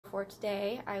for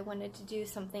today. I wanted to do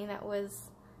something that was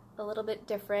a little bit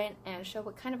different and show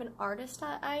what kind of an artist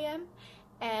I am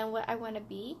and what I want to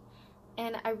be.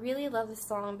 And I really love this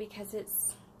song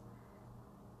because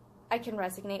I can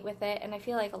resonate with it, and I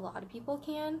feel like a lot of people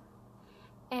can,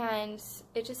 and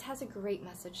it just has a great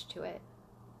message to it.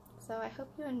 So I hope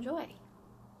you enjoy.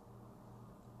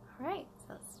 Alright, so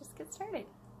let's just get started.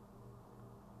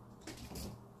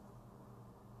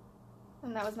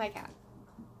 And that was my cat.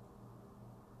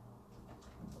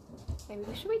 Maybe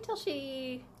we should wait till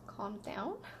she calms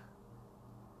down.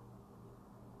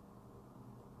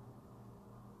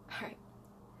 Alright.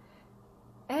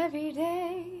 Every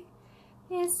day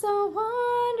is so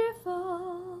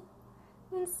wonderful,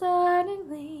 and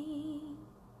suddenly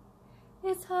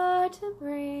it's hard to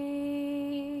breathe.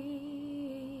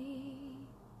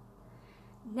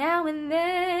 Now and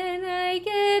then I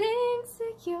get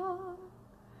insecure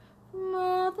from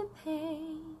all the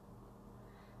pain.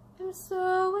 I'm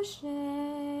so ashamed.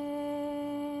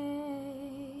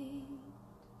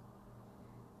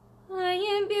 I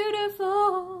am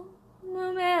beautiful,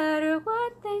 no matter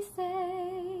what they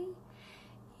say.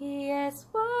 Yes,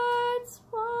 words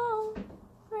won't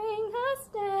bring us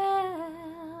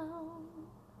down.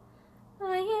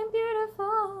 I am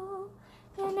beautiful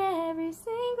in every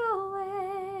single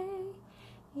way.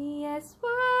 Yes,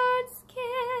 words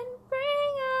can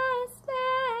bring us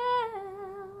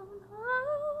down.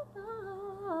 Oh,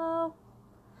 no.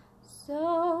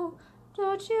 So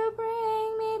don't you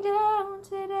bring me down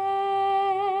today.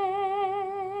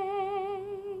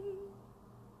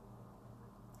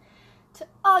 To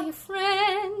all your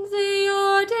friends,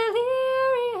 you're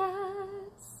delirious,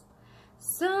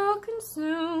 so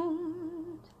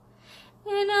consumed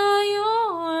in all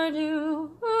your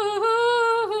doom,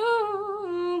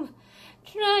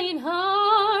 trying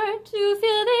hard to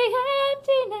fill the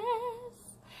emptiness.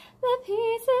 The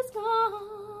piece is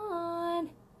gone,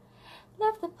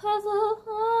 left the puzzle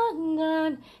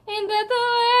undone. Ain't that the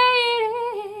way it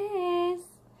is?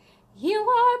 You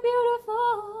are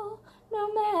beautiful, no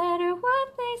matter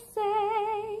what they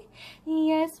say.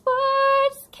 Yes,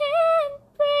 words can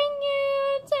bring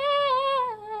you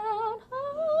down.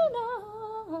 Oh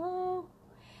no,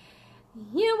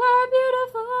 you are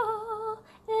beautiful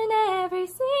in every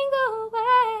single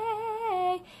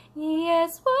way.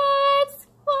 Yes, words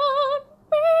won't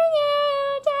bring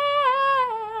you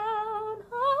down.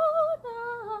 Oh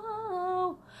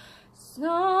no, so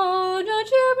don't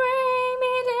you bring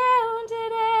me down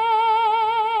today.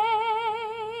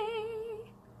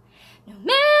 No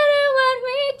matter what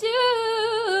we do,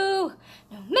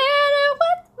 no matter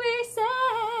what we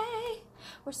say,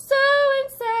 we're so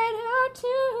inside our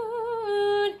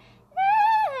tune,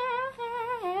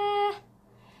 yeah,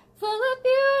 full of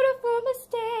beautiful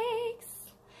mistakes.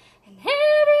 And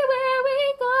everywhere we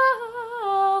go,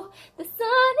 the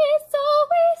sun is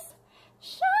always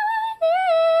shining,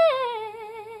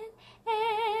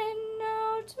 and no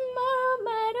tomorrow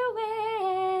might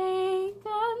awake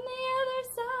on the other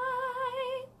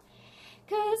side.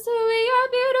 'Cause we are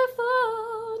beautiful,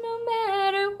 no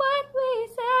matter what we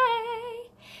say.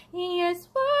 Yes,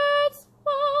 words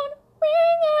won't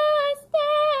bring us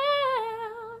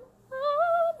down.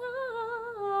 Oh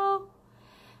no,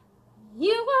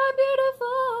 you are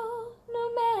beautiful, no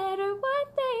matter what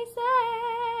they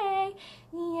say.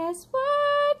 Yes,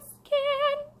 words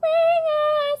can bring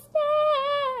us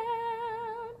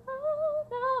down. Oh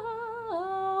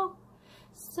no,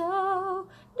 so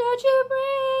don't you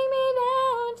bring me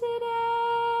down today.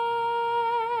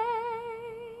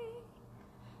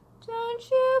 Don't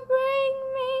you bring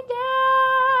me down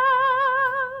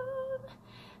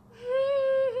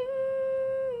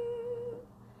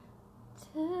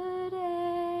today.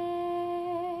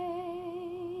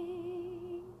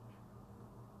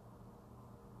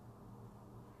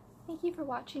 Thank you for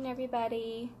watching,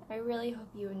 everybody. I really hope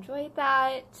you enjoyed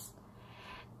that.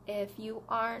 If you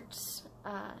aren't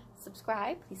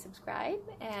subscribed, please subscribe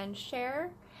and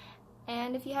share.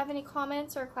 And if you have any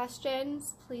comments or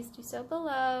questions, please do so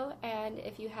below. And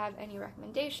if you have any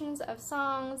recommendations of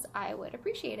songs, I would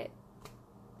appreciate it.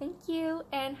 Thank you,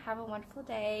 and have a wonderful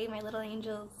day, my little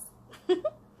angels.